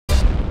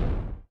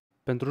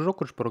Pentru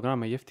jocuri și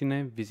programe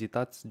ieftine,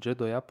 vizitați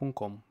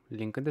g2a.com,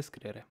 link în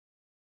descriere.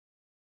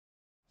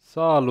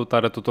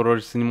 Salutare tuturor,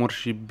 sinimor,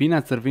 și bine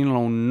ați revenit la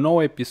un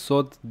nou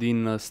episod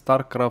din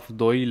Starcraft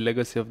 2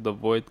 Legacy of the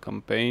Void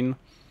Campaign.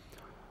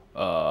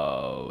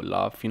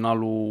 La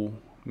finalul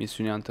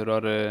misiunii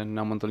anterioare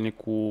ne-am întâlnit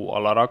cu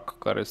Alarak,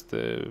 care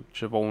este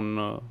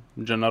un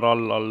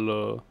general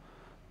al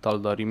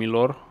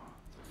Taldarimilor,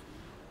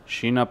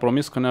 și ne-a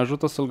promis că ne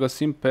ajută să-l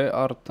găsim pe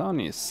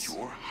Artanis.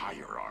 Your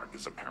hierarch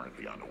is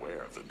apparently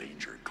unaware of the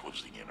danger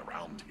closing in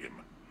around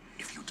him.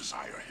 If you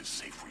desire his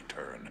safe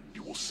return,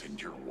 you will send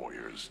your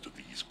warriors to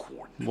these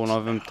coordinates. Bun,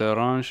 avem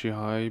Terran și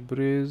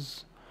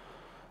Hybrids.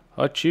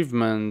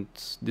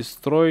 Achievement.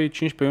 Destroy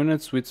 15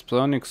 units with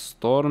psionic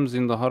storms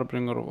in the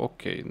Harbringer.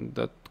 Ok,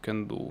 that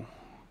can do.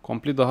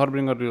 Complete the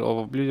Harbringer of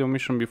Oblivion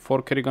mission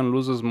before Kerrigan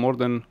loses more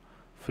than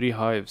 3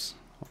 hives.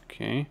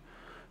 Ok.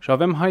 Și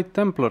avem High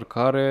Templar,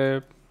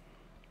 care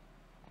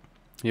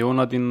e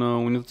una din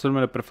unitățile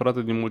mele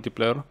preferate din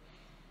multiplayer.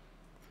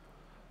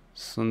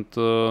 Sunt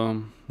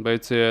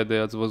băieții aia de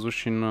ați văzut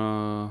și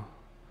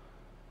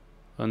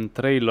în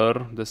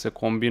trailer, de se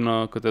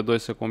combină, câte doi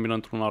se combină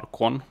într-un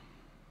arcon.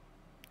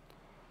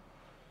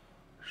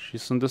 Și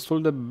sunt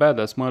destul de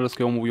badass, mai ales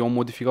că i-au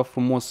modificat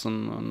frumos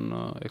în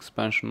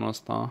expansionul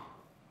ăsta.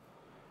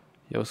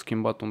 I-au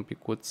schimbat un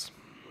picuț.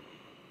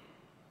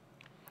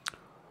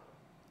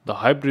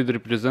 The hybrid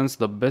represents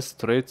the best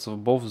traits of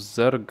both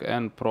Zerg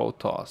and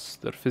Protoss.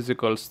 Their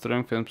physical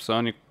strength and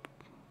psionic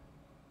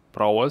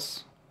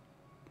prowess.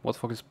 What the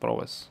fuck is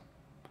prowess?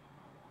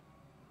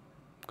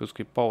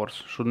 Because powers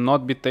should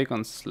not be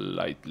taken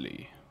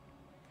slightly.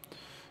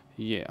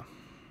 Yeah.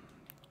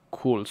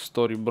 Cool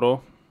story,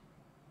 bro.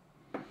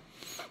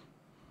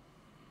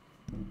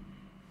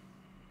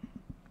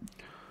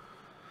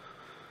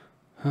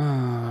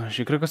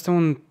 Și cred că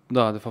suntem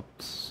da, de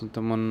fapt,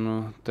 suntem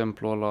în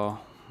templul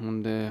ăla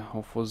unde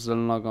au fost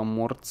Zelnaga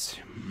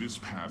morți. This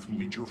path will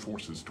lead your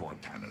forces to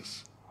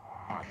Artanis.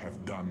 I have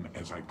done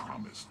as I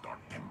promised, Dark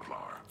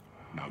Templar.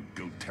 Now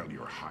go tell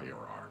your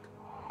hierarch.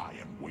 I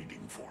am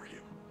waiting for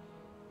him.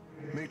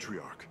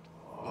 Matriarch,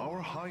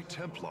 our High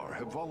Templar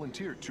have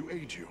volunteered to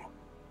aid you.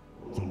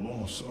 The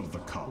loss of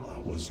the Kala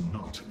was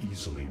not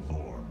easily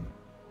borne,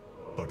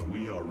 but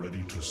we are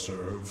ready to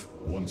serve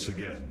once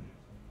again.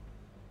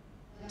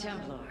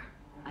 Templar,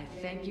 I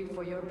thank you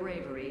for your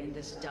bravery in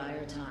this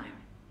dire time.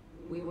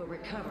 We will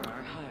recover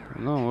our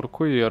hierarch. Da,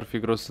 oricui ar fi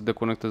greu să se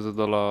deconecteze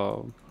de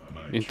la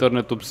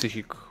internetul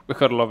psihic pe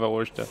care l-aveau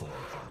ăștia.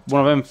 Bun,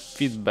 avem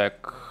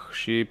feedback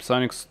și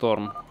Psionic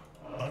Storm.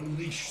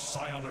 Unleash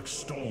psionic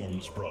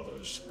storms,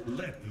 brothers.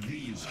 Let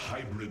these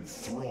hybrid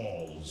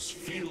thralls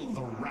feel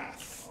the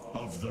wrath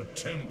of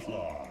the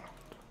Templar.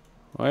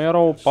 Aia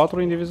erau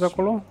 4 indivizi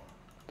acolo?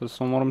 Trebuie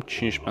să omorâm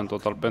 15 în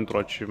total pentru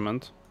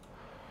achievement.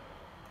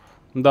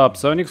 Da,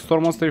 Psionic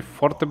Storm ăsta e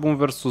foarte bun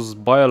versus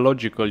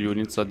biological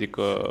units,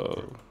 adică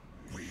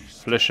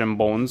flesh and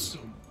bones,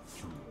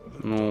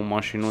 nu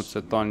mașinuțe,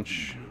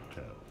 tanci,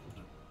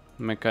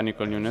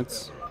 mechanical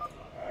units.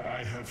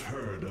 I have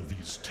heard of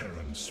these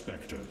Terran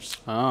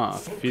specters.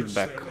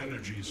 Feedback.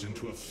 Energies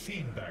into a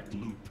feedback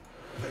loop.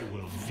 They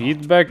will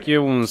Feedback e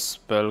un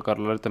spell care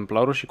l-are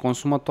Templarul și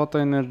consumă toată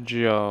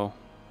energia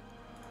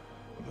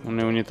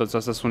unei unități.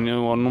 Astea sunt,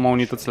 numai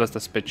unitățile astea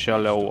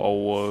speciale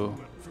au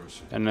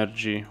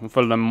energii, un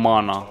fel de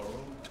mana.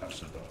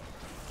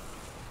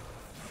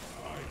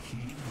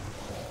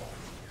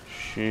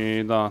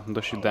 Și da, dă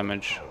și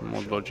damage, în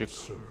mod logic.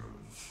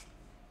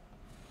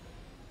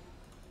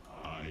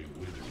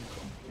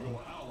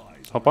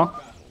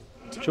 Hopa?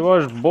 Ce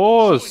faci,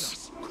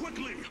 boss?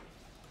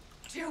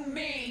 To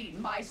me,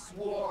 my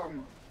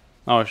swarm!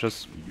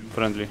 Ăștia-s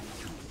friendly.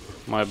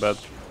 My bad.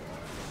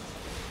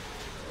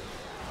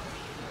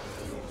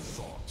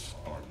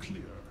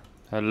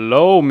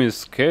 Hello,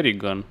 Miss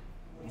Kerrigan.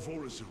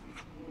 Vorazun,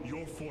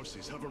 your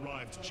forces have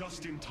arrived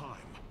just in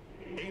time.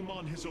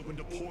 Amon has opened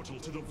a portal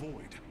to the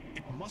void.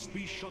 It must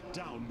be shut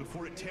down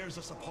before it tears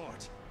us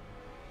apart.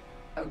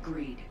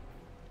 Agreed.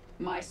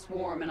 My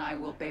swarm and I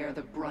will bear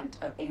the brunt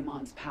of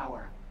Amon's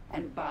power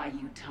and buy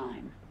you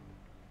time.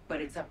 But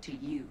it's up to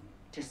you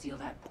to seal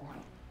that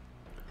portal.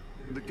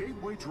 The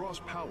gateway draws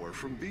power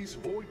from these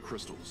void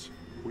crystals.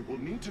 We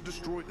will need to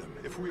destroy them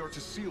if we are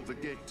to seal the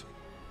gate.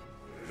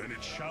 Then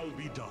it shall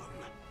be done.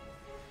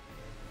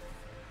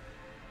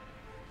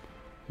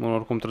 Bun,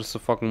 oricum trebuie să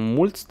fac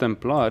mulți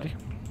templari.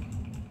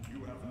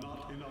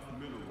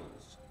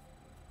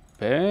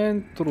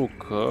 Pentru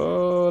că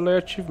ăla e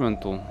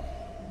achievement-ul.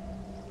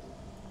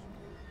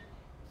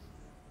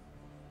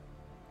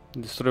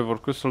 Destroy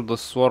Vor Crystal, the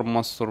Swarm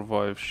must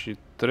survive. Și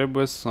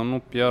trebuie să nu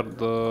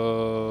piardă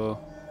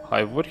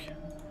hive-uri.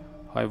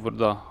 Hive-uri,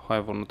 da,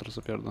 hive-uri nu trebuie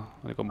să piardă.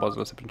 Adică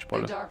bazele astea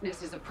principale. The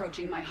darkness is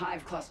approaching my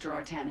hive cluster,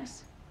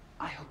 Artanis.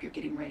 I hope you're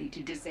getting ready to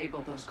disable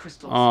those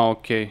crystals.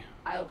 Ok.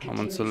 I'll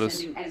continue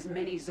sending as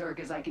many Zerg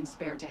as I can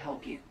spare to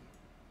help you.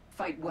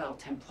 Fight well,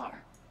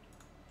 Templar.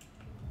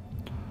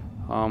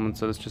 Am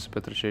înțeles ce se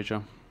petrece aici.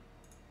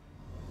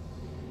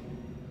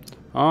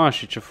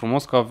 Și ce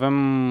frumos că avem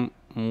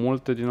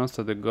multe din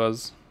astea de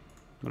gaz.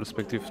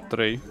 respectiv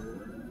 3,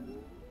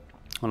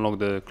 în loc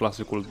de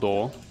clasicul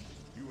 2.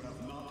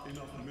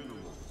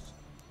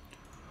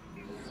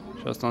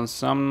 Și asta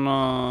înseamnă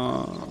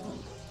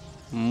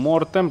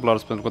more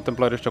Templars, pentru că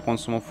Templarii ăștia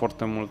consumă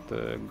foarte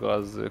multe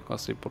gaze ca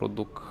să-i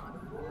produc.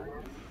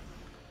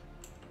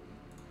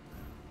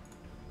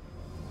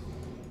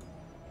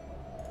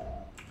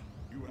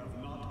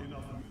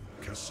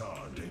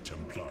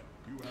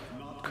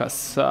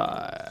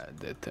 Casa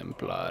de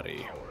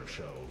Templarii.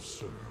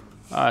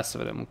 Hai să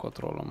vedem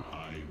încotro o luăm.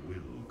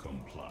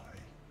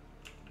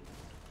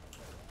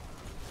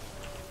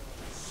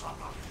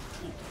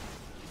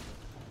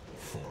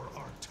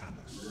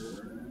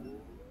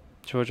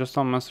 Ce face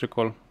asta? Mastery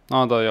Call.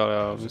 Ah, da,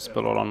 ia,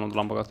 spelul ăla nu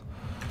l-am băgat.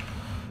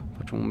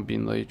 Facem un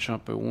bind aici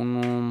pe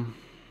 1.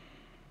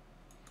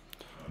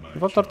 De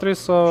fapt ar trebui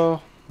să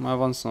mai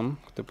avansăm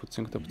câte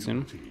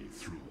puțin.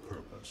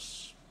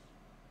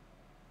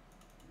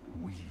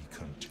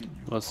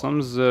 Lăsăm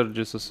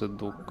Zerge să se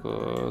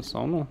ducă,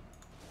 sau nu?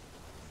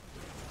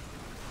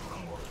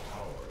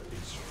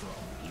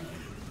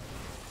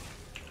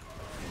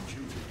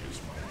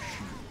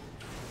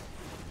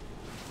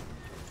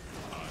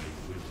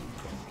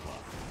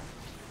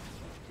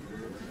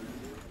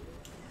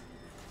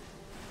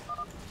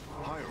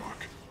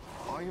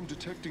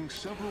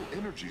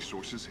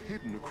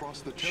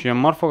 Și e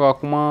marfă că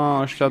acum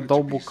ăștia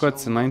dau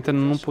bucăți, înainte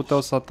nu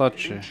puteau să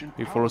atace.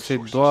 Îi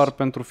foloseai doar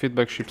pentru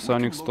feedback și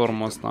Psionic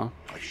Storm ăsta.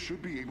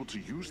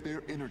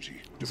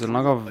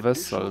 Zelnaga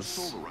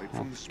Vessels.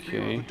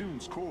 Ok.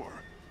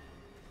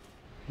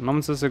 N-am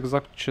înțeles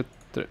exact ce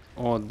trebuie.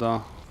 Oh,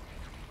 da.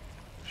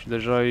 Și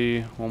deja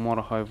îi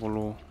omoară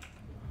hive-ul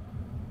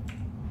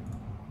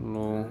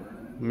lui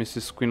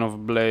Mrs. Queen of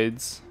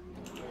Blades.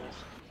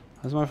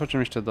 Hai să mai facem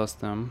niște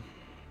de-astea.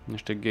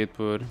 Niște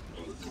gateway-uri.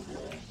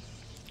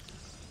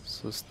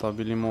 Să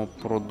stabilim o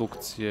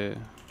producție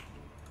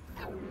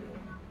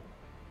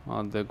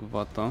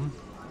adecvată.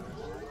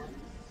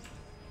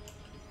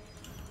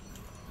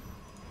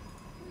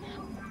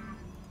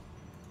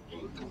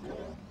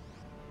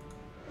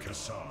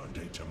 Casa de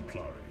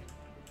Templari.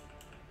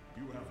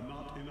 You have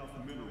not enough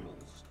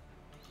minerals.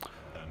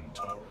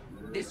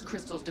 This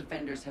crystal's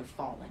defenders have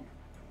fallen.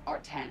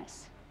 Artanis,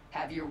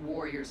 have your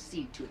warriors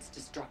see to its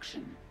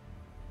destruction.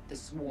 The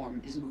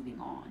swarm is moving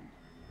on.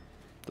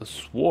 The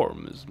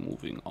swarm is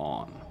moving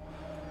on.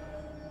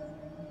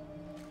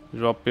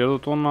 Deci a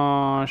pierdut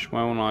una și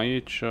mai una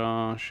aici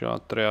și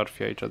a treia ar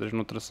fi aici. Deci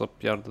nu trebuie să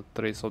piardă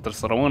 3 sau trebuie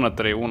să rămână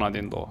 3, una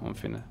din două, în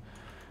fine.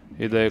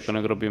 Ideea e că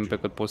ne grăbim pe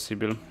cât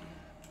posibil.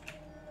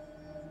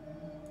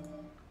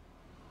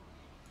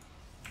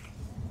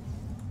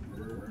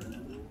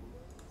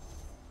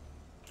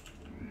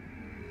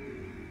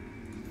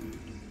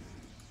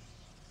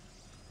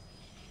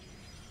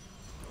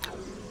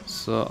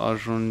 Să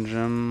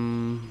ajungem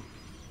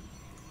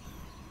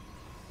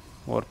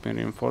Warping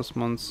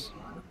Reinforcements.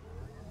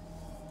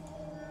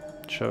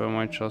 Ce avem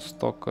aici?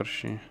 Stalker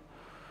și...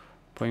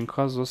 Păi în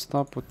cazul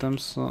ăsta putem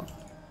să...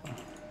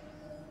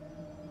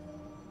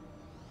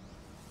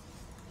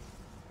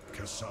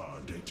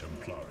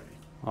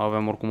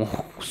 Avem oricum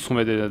o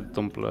sumedie de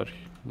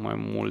templari. Mai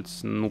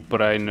mulți, nu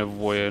prea ai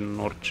nevoie în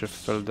orice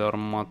fel de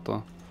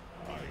armată.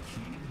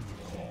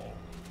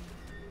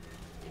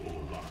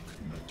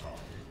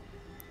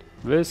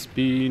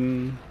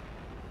 Vespin.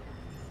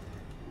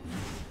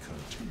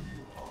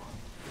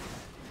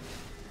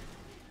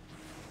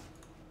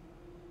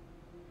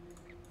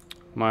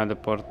 Mai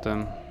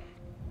departe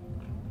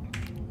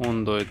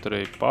 1, 2,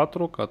 3,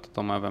 4, că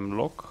atâta mai avem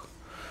loc.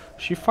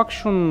 Și fac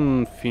și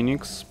un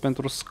Phoenix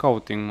pentru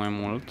scouting mai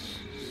mult.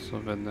 Să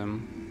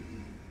vedem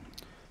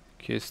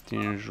chestii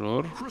în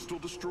jur.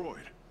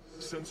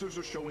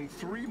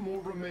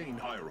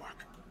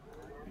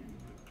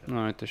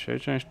 Uite și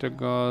aici niște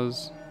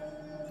gaz.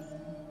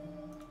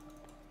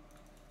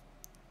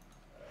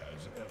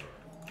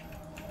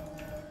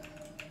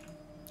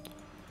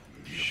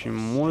 Și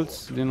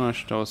mulți din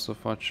ăștia o să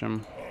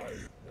facem.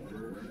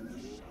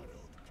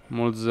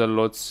 Mulți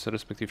zeloți,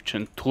 respectiv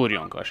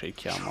Centurion, ca așa-i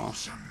cheamă.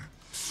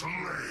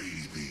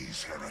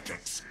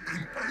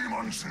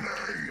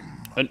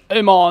 In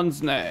Amon's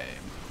name!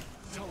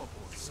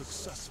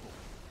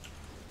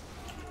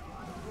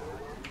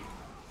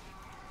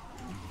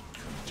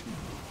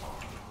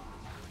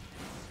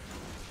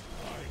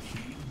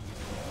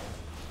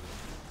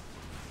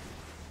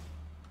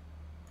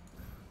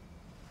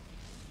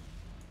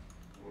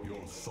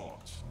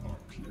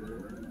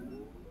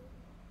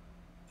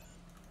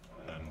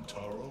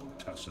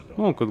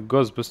 Oh, cât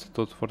gaz peste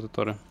tot, foarte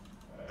tare.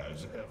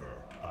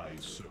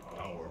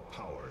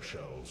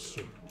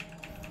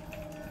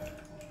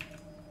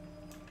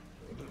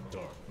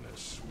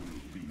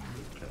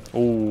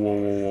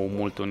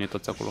 Multe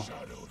unități acolo.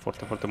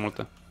 Foarte, foarte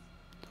multe.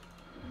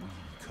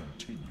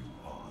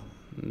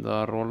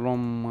 Dar o luăm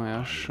mai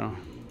așa.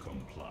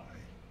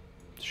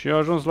 Și a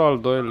ajuns la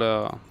al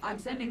doilea. I'm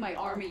sending my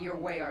army your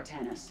way,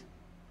 Artanis.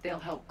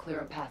 They'll help clear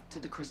a path to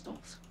the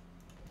crystals.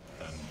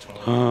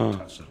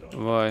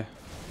 Vai.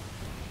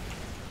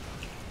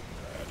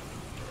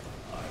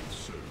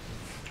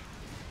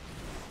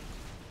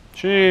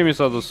 Ce mi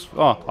s-a dus?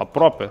 Ah,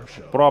 aproape.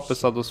 Aproape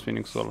s-a dus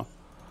Phoenix-ul ăla.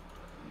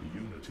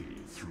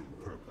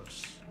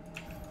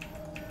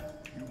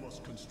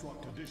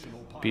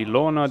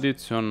 Pilon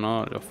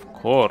adițional, of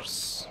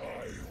course.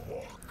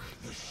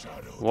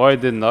 Why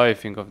didn't I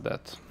think of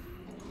that?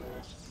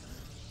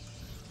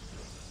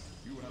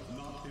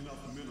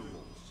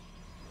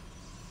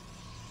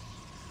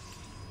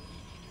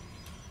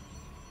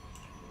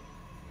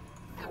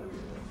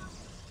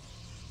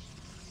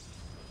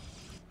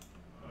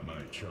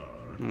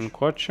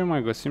 Încoace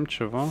mai găsim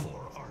ceva?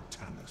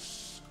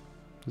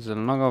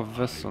 Zelnaga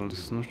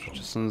Vessels, nu știu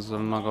ce sunt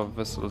Zelnaga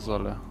Vessels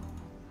alea.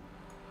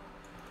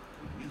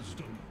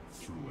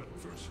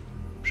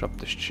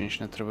 75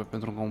 ne trebuie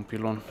pentru un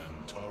pilon.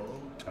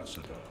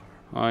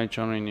 Aici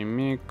nu-i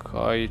nimic,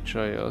 aici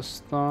e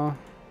asta.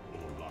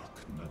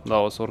 Da,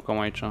 o să urcăm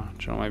aici,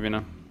 cel mai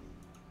bine.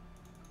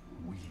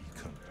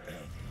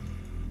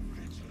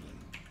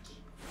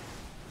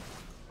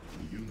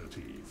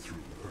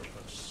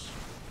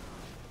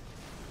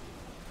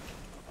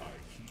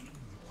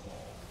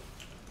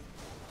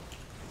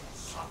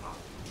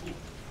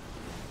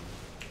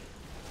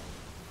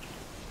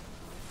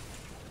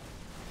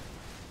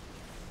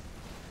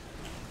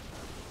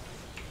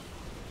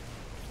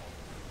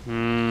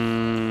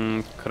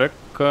 Cred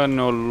că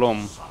ne-o luăm.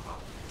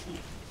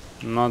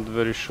 Not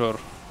very sure.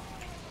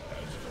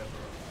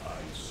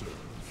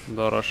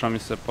 Dar așa mi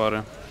se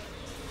pare.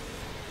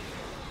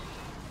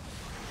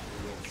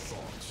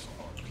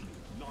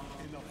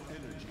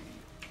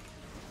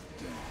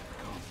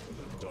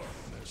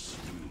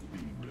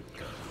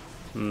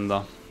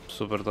 Da,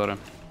 super tare.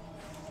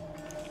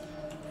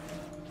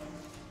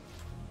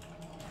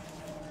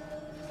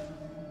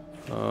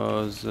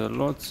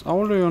 Zeloți.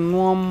 Aoleu, eu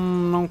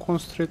n-am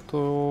construit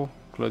o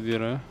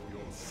clădire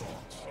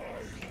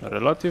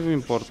relativ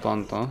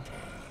importantă.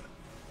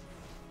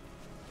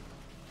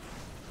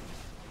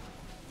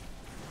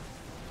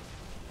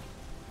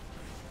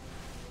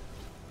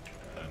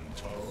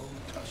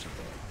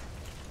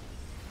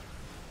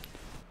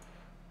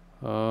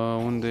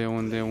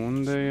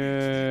 Unde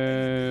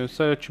e?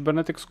 Să e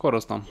Cybernetic Score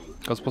ăsta,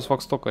 ca să pot să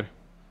fac stocări.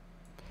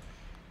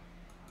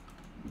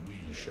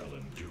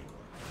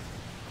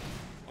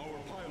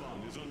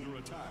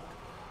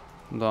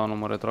 Da, nu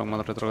mă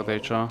retrag de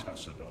aici.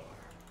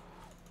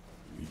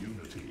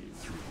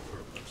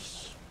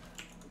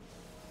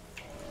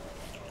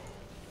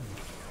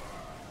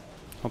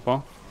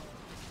 Opa.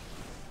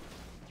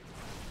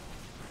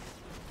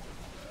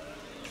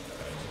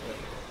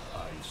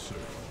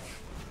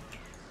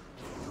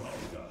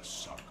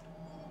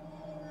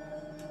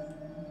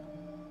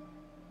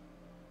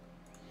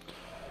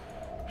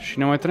 Și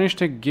ne mai trebuie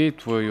niște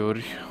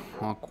gateway-uri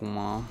acum.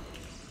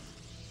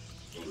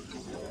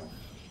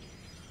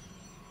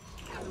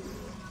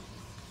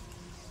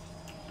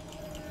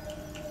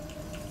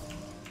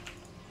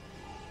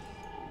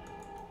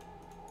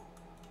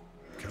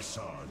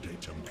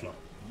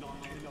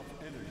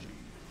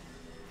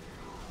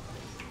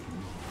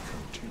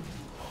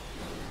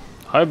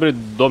 Hybrid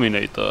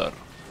Dominator.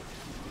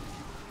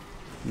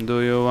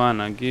 Do you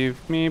wanna give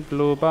me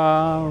blue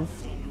bar?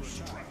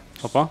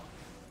 Opa.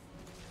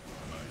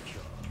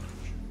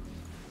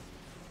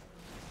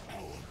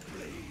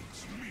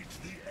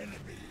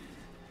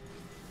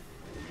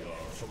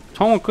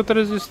 Mă, cât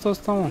rezistă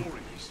asta, mă?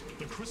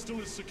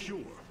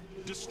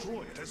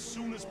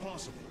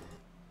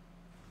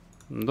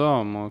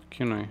 Da, mă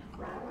chinui.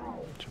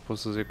 Ce pot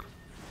să zic?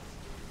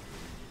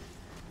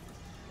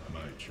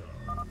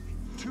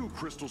 Two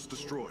crystals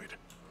destroyed.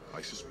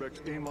 I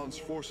suspect Amon's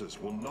forces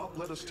will not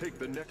let us take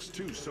the next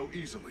two so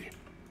easily.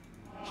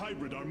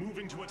 Hybrid are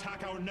moving to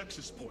attack our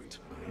nexus point.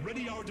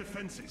 Ready our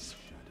defenses.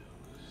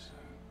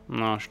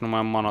 Na, și nu mai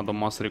am mana de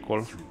mass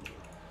recall.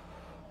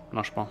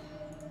 Nașpa.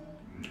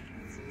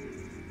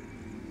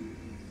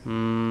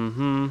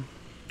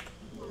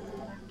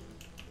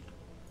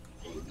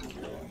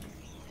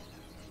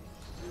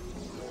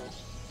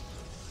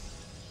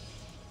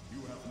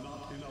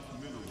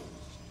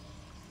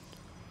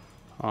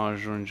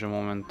 Ajunge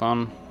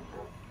momentan.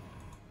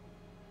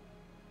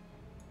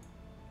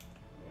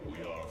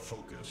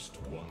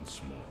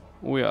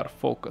 We are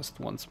focused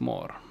once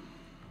more.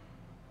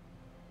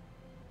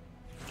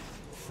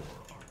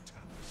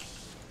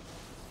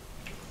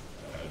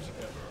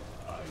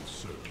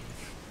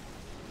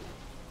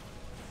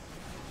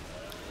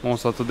 Mă,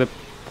 sunt atât de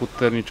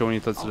puternice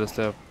unitățile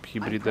astea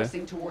hibride.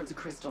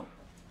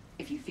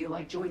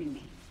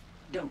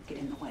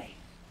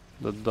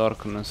 The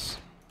darkness.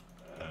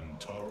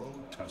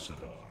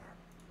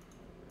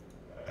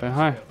 Păi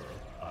hai.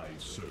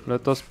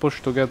 Let us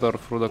push together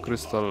through the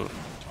crystal,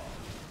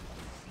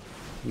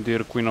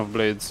 dear Queen of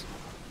Blades.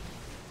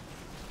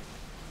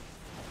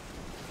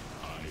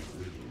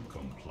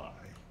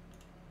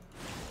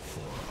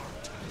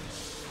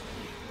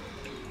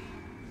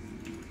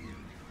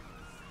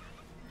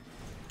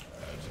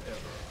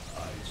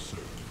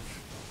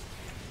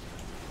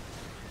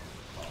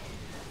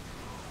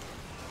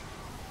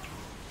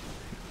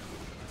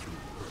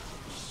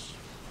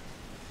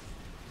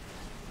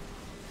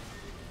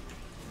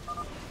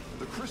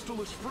 crystal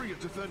is free of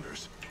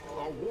defenders.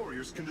 Our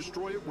warriors can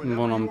destroy it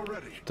whenever Bun, you am are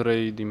ready.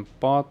 3 din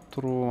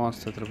 4,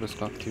 astea trebuie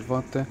să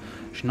activate.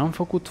 Și n-am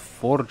făcut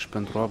forge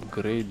pentru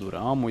upgrade-uri,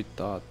 am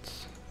uitat.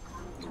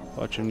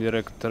 Facem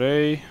direct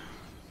 3.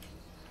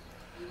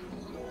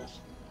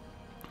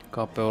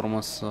 Ca pe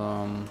urmă să...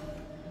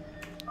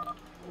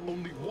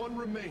 Only one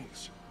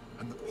remains,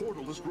 and the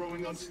portal is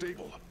growing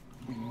unstable.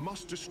 We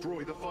must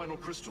destroy the final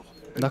crystal.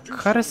 Dar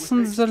care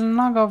sunt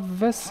Zelnaga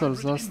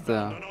vessels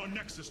astea? On our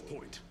nexus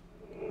point.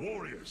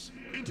 Warriors,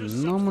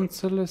 Nu am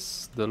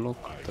înțeles deloc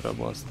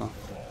treaba asta.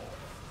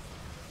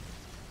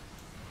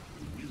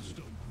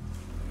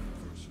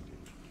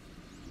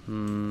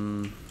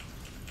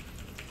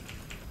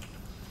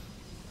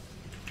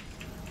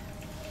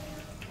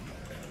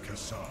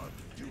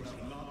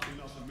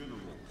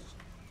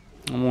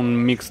 Am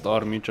un mixed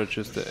army, ceea ce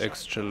este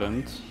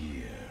excelent.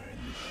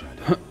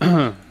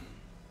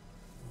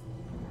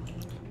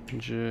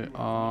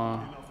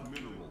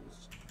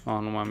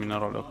 Nu mai am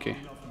minerale, ok.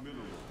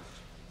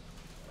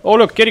 Oh,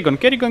 look, Kerrigan!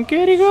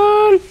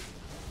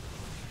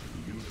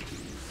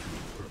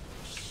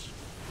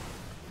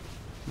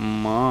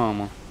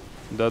 Mamă,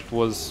 that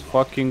was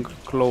fucking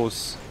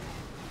close.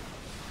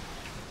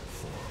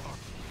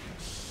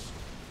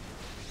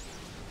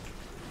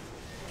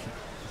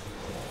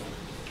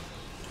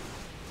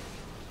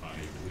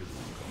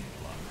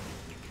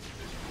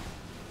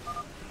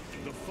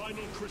 the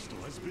final crystal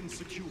has been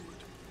secured.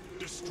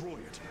 Destroy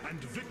it, and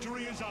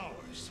victory is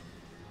ours.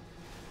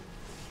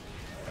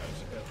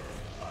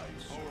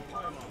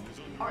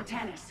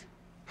 Artanis,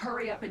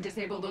 hurry up and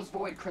disable those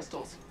void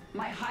crystals.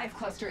 My hive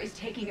cluster is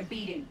taking a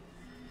beating.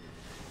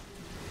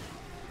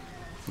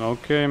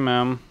 Ok,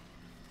 ma'am.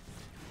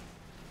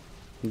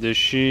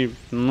 Deși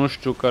nu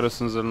știu care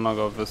sunt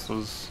Zelnaga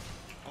vessels.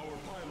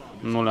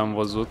 Nu le-am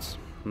văzut,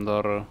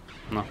 dar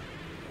na.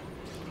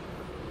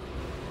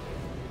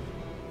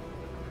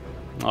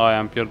 Ai,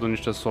 am pierdut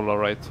niște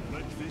solarite.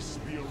 Let this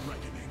be a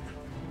reckoning.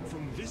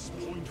 From this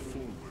point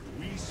forward,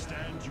 we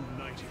stand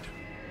united.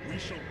 We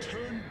shall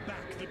turn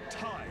back the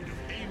tide of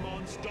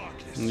Amon's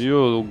darkness.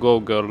 You go,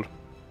 girl.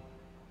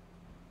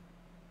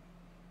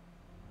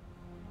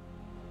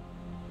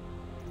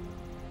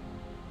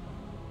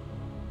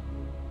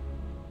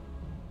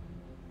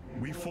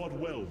 We fought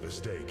well this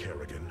day,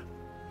 Kerrigan.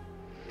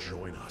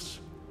 Join us.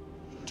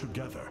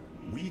 Together,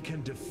 we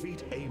can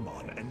defeat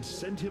Amon and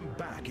send him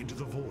back into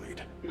the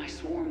void. My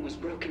swarm was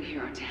broken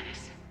here,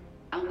 Artanis.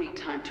 I'll need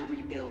time to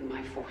rebuild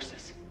my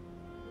forces.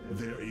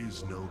 There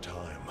is no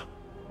time.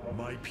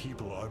 My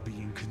people are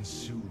being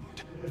consumed.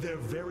 Their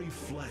very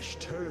flesh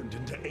turned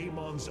into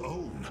Amon's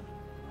own.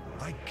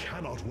 I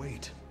cannot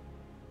wait.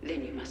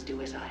 Then you must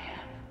do as I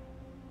have.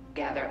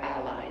 Gather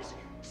allies,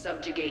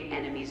 subjugate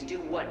enemies, do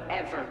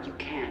whatever you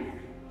can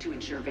to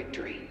ensure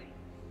victory.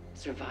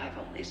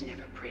 Survival is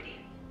never pretty.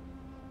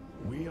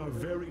 We are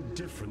very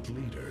different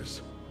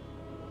leaders,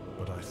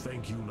 but I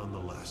thank you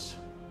nonetheless.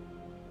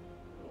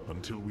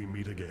 Until we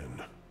meet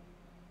again.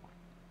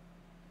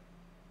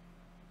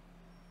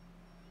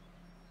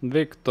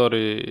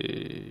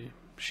 Victory.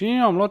 Și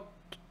am luat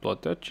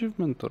toate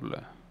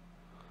achievement-urile.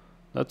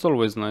 That's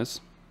always nice.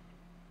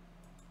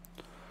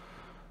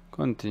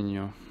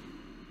 Continue.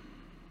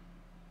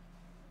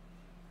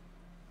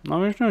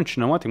 Am nici un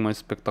cinematic mai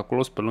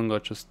spectaculos pe lângă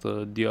acest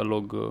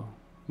dialog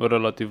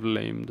relativ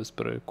lame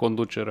despre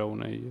conducerea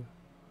unei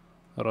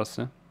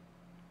rase.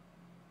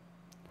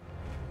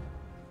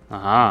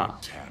 Aha.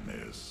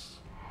 Artanis,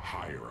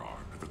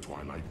 Hierarch of the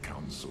Twilight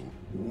Council,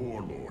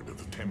 Warlord of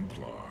the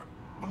Templar.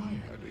 I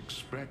had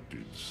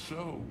expected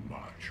so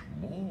much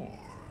more.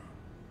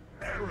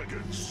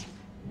 Arrogance.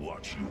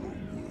 Watch your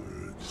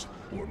words,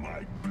 or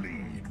my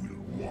blade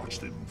will watch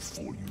them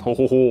for you.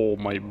 Oh,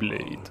 my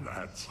blade.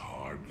 That's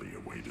hardly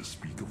a way to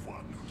speak of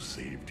one who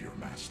saved your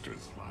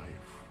master's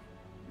life.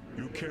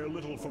 You care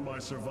little for my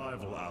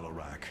survival,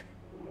 Alarak.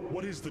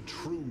 What is the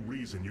true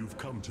reason you've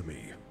come to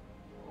me?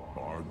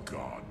 Our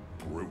god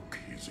broke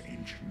his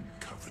ancient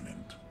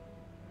covenant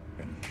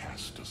and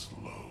cast us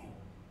low.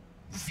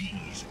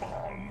 These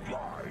are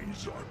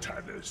lies,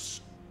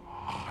 Artanis.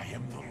 I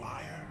am the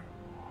liar.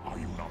 Are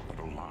you not but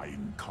a lie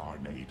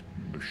incarnate,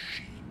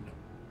 machine,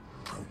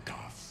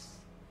 Protoss?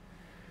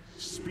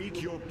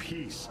 Speak your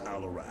peace,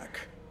 Alarak.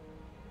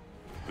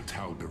 The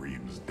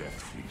Tal'Darim's death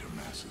fleet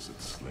amasses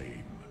its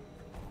slain,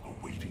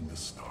 awaiting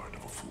the start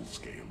of a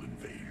full-scale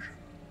invasion.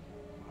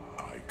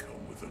 I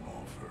come with an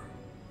offer.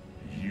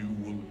 You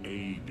will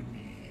aid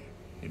me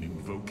in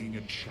invoking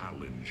a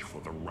challenge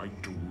for the right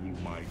to rule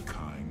my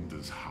kind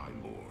as High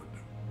Lord.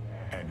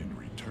 And in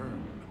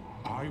return,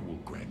 I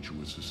will grant you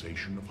a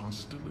cessation of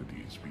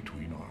hostilities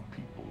between our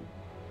people.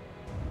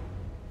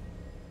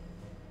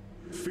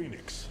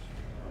 Phoenix,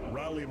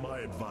 rally my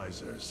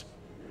advisors.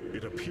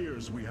 It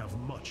appears we have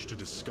much to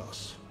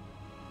discuss.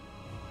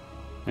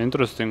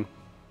 Interesting.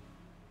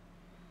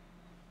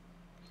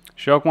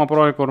 Și acum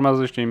probabil că urmează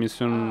niște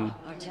emisiuni.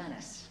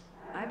 Artanis,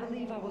 I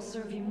believe I will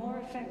serve you more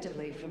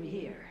effectively from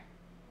here.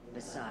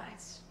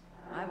 Besides,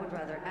 I would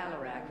rather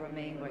Alarak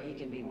remain where he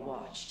can be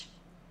watched.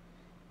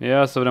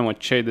 Ia să vedem, mă,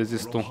 ce ai de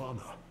zis tu?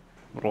 Rohana.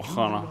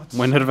 Rohana.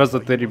 Mă enervează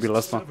teribil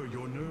asta.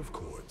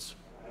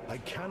 I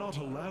cannot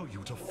allow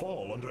you to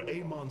fall under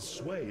Amon's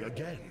sway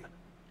again.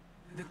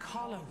 The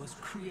Kala was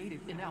created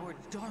in our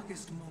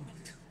darkest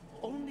moment.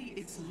 Only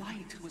its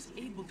light was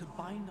able to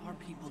bind our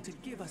people to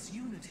give us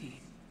unity.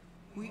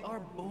 We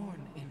are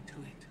born into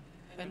it,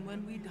 and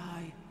when we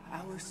die,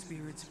 our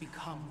spirits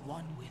become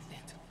one with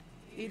it.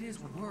 It is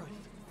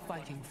worth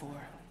fighting for.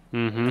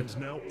 And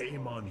now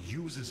Amon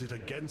uses it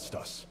against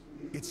us.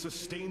 It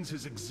sustains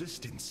his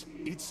existence.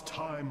 Its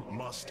time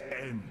must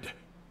end.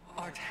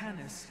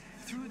 Artanis,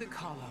 through the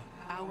Kala,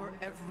 our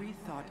every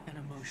thought and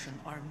emotion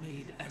are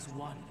made as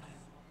one.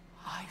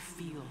 I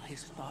feel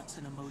his thoughts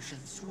and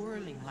emotions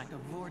swirling like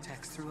a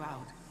vortex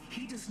throughout.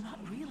 He does not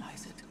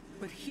realize it,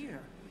 but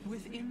here,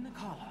 within the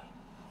Kala,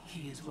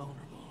 he is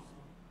vulnerable.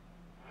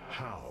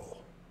 How?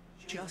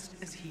 Just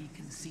as he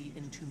can see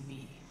into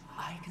me,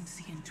 I can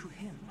see into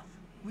him.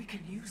 We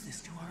can use this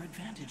to our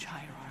advantage,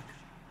 Hierarch.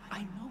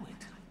 I know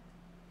it.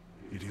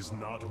 It is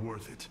not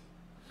worth it.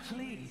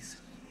 Please,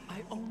 I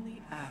only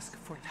ask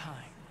for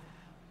time.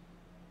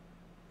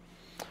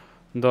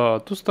 Da,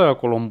 tu stai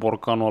acolo în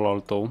borcanul ăla al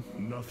tău,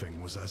 Nothing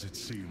was as it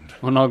seemed.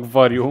 în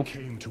acvariu.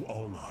 Came to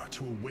Ulnar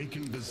to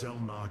awaken the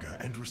Zelnaga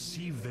and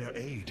receive their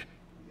aid.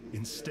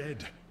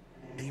 Instead,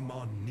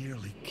 Amon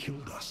nearly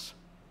killed us.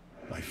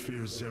 I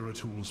fear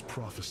Zeratul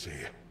prophecy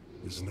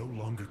is no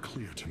longer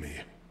clear to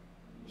me.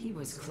 He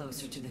was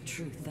closer to the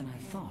truth than I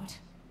thought.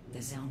 The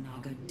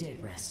Zelnaga did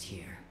rest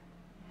here.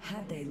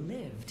 Had they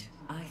lived,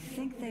 I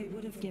think they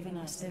would have given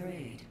us their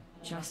aid,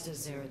 just as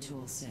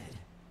Zeratul said.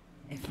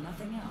 If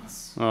nothing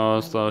else.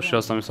 Asta și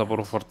asta mi s-a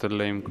părut foarte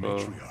lame, că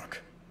Matriarch,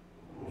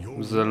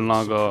 your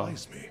Zelnaga,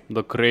 words surprise me.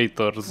 the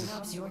creators,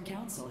 Perhaps your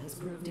council has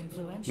proved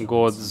influential.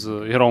 gods,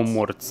 erau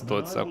morți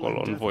toți I will acolo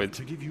în endeavor Void.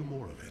 to give you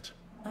more of it.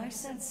 I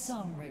said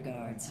some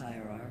regards,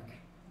 Hierarch.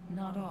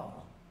 Not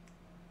all.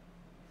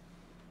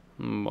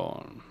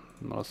 Bun.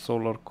 La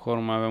Solar Core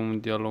mai avem un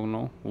dialog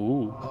nou.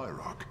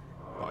 Hierarch,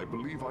 I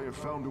believe I have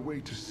found a way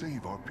to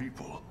save our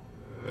people.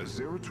 As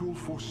Zeratul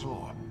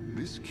foresaw,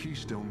 this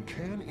keystone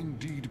can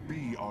indeed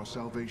be our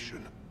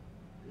salvation.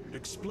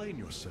 Explain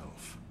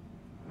yourself.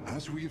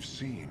 As we have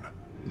seen,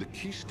 the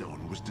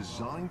keystone was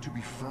designed to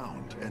be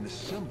found and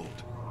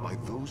assembled by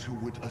those who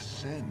would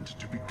ascend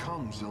to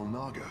become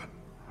Zelnaga.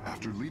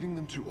 After leading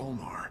them to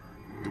Ulnar,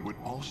 it would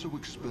also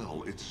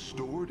expel its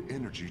stored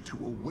energy to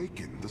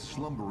awaken the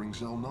slumbering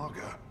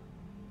Zelnaga.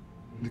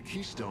 The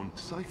keystone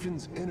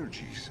siphons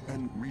energies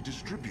and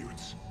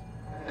redistributes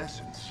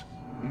essence,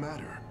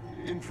 matter,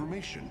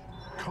 information,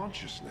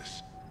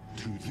 consciousness.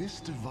 To this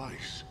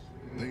device,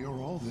 they are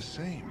all the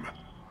same.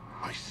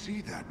 I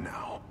see that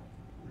now.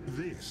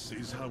 This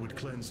is how it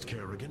cleansed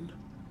Kerrigan?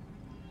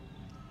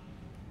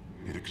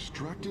 It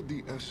extracted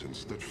the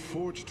essence that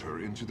forged her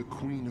into the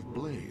Queen of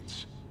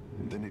Blades.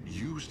 Then it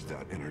used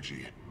that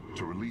energy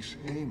to release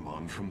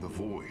Amon from the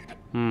void.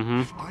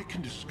 If I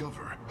can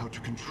discover how to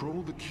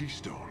control the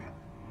keystone,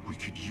 we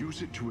could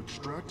use it to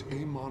extract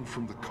Amon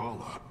from the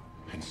Kala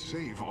and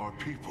save our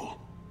people.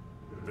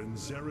 Then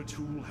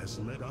Zeratul has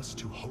led us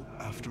to hope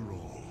after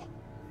all.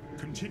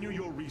 Continue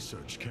your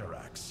research,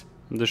 Karax.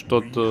 Deci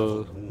tot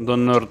the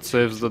nerd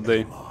saves the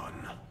day.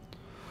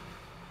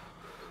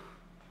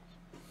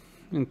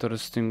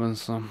 Interesting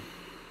însă.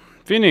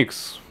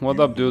 Phoenix, what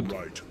up, dude?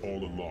 Right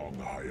all along,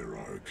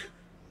 Hierarch.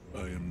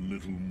 I am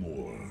little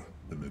more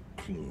than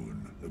a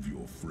clone of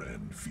your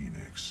friend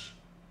Phoenix.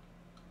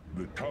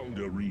 The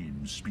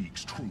Tal'Darim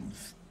speaks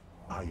truth.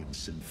 I am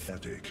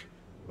synthetic,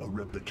 a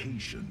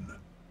replication,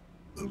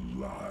 a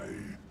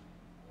lie.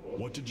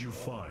 What did you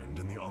find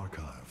in the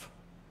archive?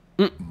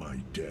 My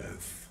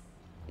death,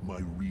 my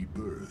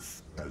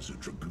rebirth as a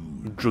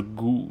dragoon.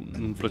 Dragoon,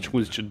 îmi place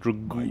cum zice My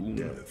Dragoon.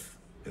 death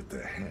at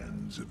the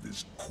hands of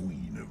this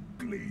Queen of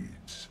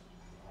Blades.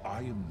 I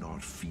am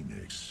not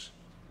Phoenix,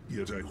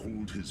 yet I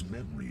hold his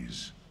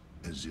memories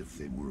as if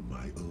they were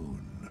my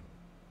own.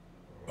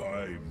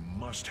 I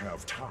must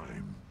have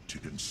time to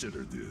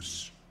consider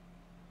this.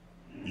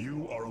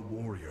 You are a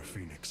warrior,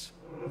 Phoenix.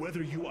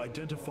 Whether you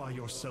identify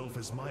yourself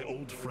as my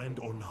old friend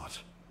or not,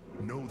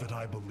 know that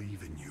I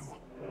believe in you.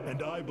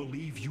 And I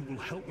believe you will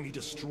help me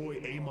destroy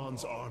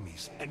Amon's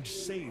armies and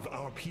save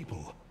our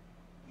people.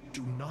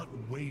 Do not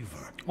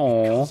waver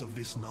because of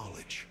this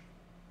knowledge.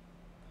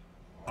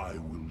 I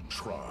will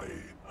try,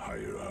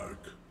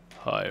 Hierarch.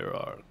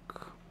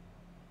 Hierarch.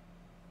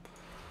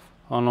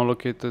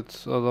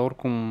 Unallocated, dar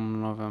oricum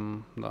nu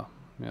aveam, da,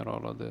 era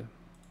ăla de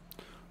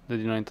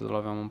dinainte de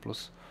l-aveam în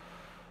plus.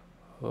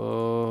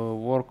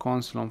 War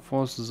Council am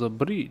fost, The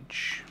Bridge.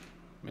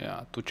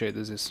 Ia, tu ce ai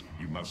de zis?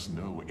 You must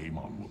know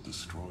Amon will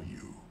destroy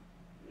you.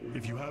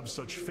 If you have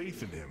such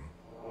faith in him,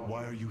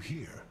 why are you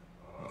here?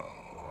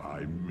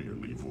 I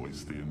merely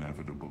voice the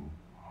inevitable.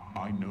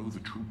 I know the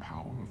true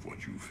power of what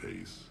you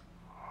face.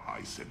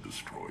 I said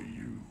destroy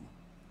you,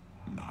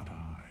 not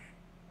I.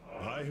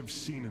 I have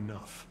seen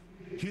enough.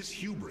 His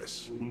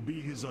hubris will be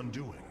his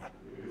undoing.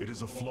 It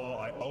is a flaw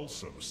I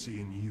also see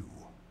in you.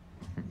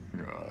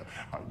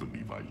 I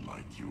believe I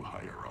like you,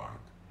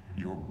 Hierarch.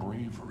 Your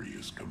bravery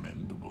is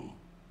commendable.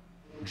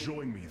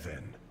 Join me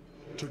then.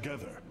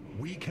 Together,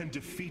 we can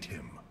defeat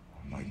him.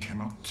 I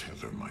cannot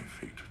tether my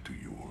fate to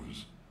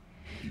yours.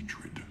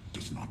 Hatred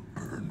does not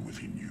burn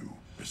within you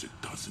as it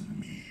does in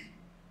me.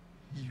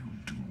 You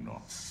do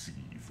not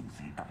see through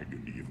the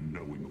agony of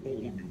knowing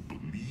all you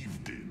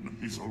believed in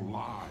is a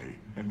lie,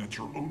 and that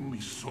your only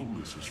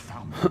solace is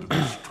found in the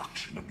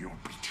destruction of your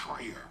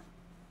betrayer.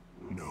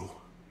 No.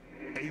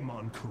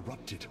 Amon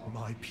corrupted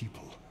my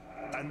people,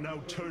 and now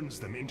turns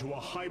them into a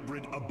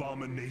hybrid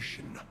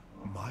abomination.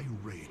 My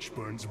rage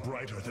burns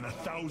brighter than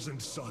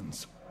 1,000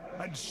 suns,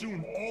 and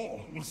soon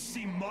all will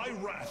see my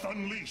wrath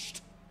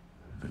unleashed.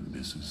 Then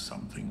this is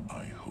something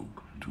I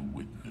hope to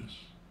witness.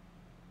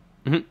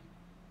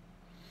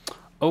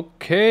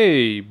 Ok,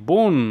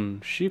 bun.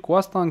 Și cu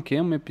asta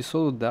încheiem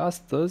episodul de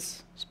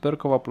astăzi. Sper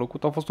că v-a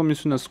plăcut. A fost o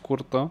misiune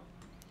scurtă.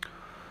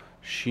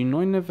 Și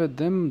noi ne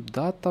vedem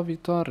data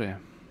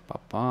viitoare. Pa,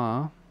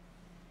 pa!